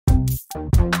Our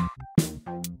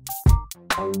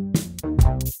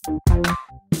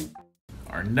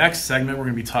next segment, we're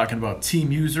going to be talking about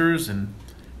team users and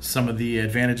some of the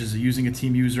advantages of using a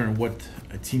team user and what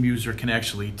a team user can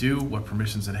actually do, what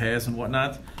permissions it has and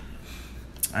whatnot.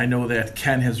 I know that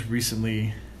Ken has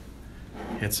recently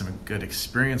had some good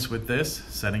experience with this,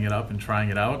 setting it up and trying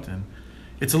it out. And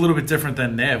it's a little bit different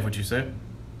than Nav, would you say?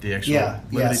 The actual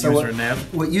limited so user in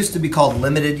Nav? What used to be called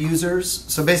limited users.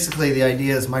 So basically the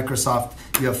idea is Microsoft,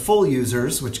 you have full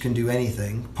users, which can do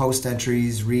anything, post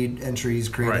entries, read entries,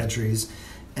 create entries,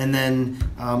 and then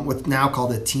what's now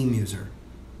called a team user.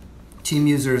 Team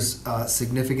users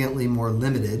significantly more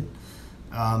limited,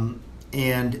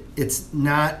 and it's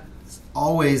not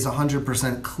always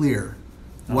 100% clear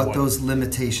what those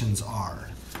limitations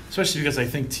are. Especially because I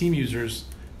think team users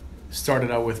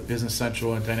started out with Business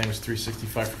Central and Dynamics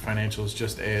 365 for Financials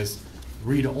just as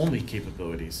read-only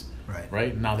capabilities.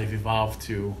 Right? Now they've evolved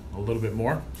to a little bit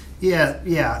more.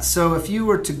 Yeah. So if you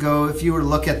were to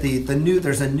look at the new,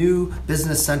 there's a new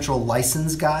Business Central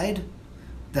license guide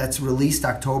that's released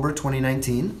October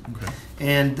 2019. Okay.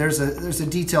 And there's a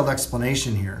detailed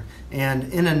explanation here.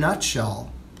 And in a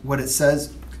nutshell, what it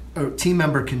says a team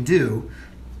member can do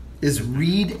is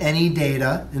read any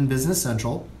data in Business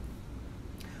Central,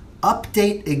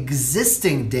 update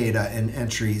existing data and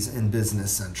entries in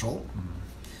Business Central,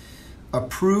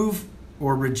 approve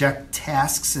or reject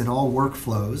tasks in all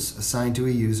workflows assigned to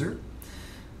a user,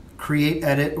 create,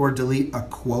 edit, or delete a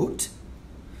quote,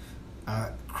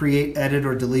 create, edit,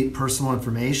 or delete personal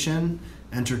information,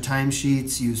 enter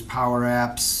timesheets, use Power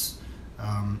Apps,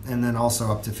 and then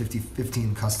also up to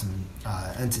 15 custom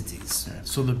entities.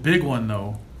 So the big one,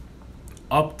 though,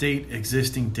 update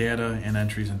existing data and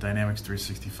entries in Dynamics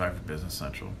 365 for Business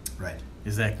Central. Right.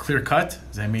 Is that clear cut?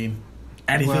 Does that mean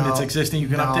anything that's existing you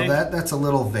can update? No, that's a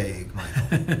little vague,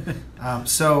 Michael.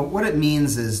 So what it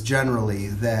means is generally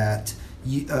that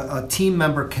a team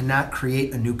member cannot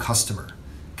create a new customer,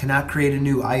 cannot create a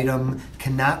new item,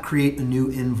 cannot create a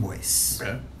new invoice.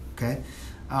 Okay.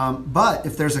 But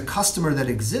if there's a customer that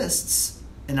exists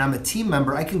and I'm a team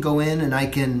member, I can go in and I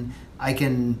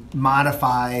can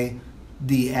modify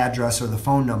the address or the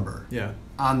phone number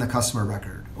on the customer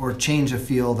record or change a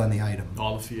field on the item.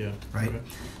 Right? Okay.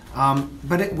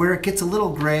 But where it gets a little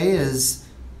gray is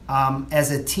as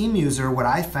a team user, what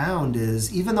I found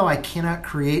is even though I cannot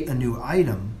create a new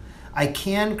item, I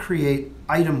can create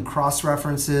item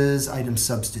cross-references, item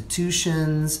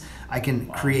substitutions, I can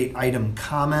create item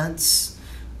comments.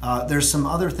 There's some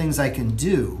other things I can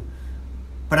do,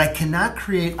 but I cannot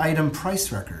create item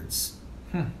price records.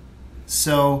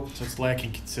 So it's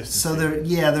lacking consistency. So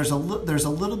there's a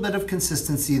little bit of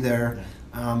consistency there,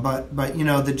 but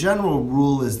the general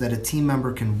rule is that a team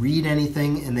member can read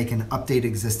anything and they can update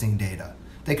existing data.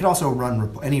 They could also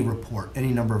run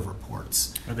any number of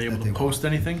reports. Are they able to post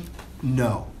anything?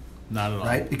 No, not at all.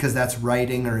 Right, because that's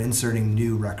writing or inserting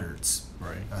new records.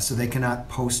 Right. So they cannot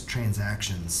post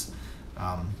transactions.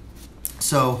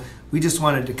 So we just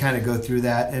wanted to kind of go through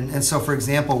that. And so, for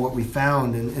example, what we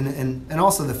found, and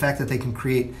also the fact that they can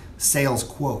create sales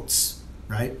quotes,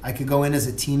 right? I could go in as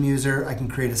a team user. I can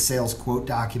create a sales quote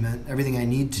document, everything I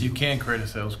need to. You can create a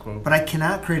sales quote. But I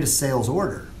cannot create a sales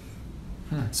order.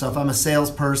 So if I'm a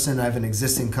salesperson, I have an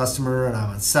existing customer, and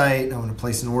I'm on site, and I want to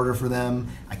place an order for them,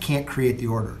 I can't create the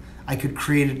order. I could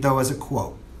create it, though, as a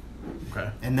quote. Okay.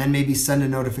 And then maybe send a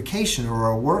notification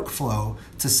or a workflow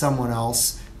to someone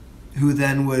else who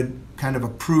then would kind of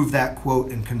approve that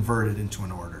quote and convert it into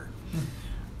an order,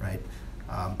 right?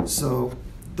 So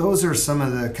those are some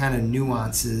of the kind of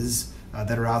nuances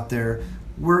that are out there.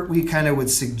 We kind of would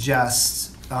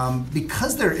suggest,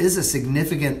 because there is a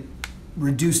significant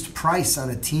reduced price on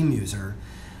a team user,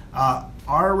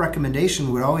 our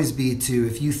recommendation would always be to,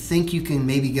 if you think you can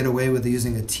maybe get away with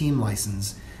using a team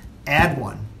license, add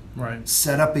one. Right.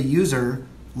 Set up a user,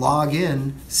 log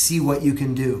in, see what you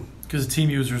can do. Because the team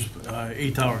user's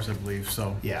 $8, I believe.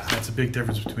 So that's a big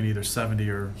difference between either 70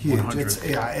 or 100.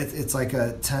 It's like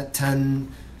a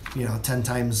 10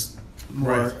 times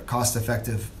more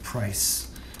cost-effective price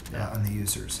on the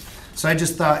users. So I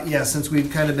just thought, since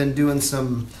we've kind of been doing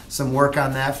some work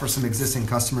on that for some existing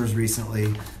customers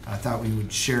recently, I thought we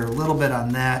would share a little bit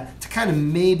on that to kind of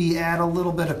maybe add a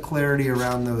little bit of clarity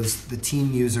around the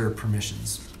team user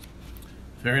permissions.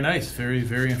 Very nice. Very,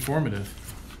 very informative.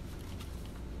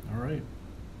 All right.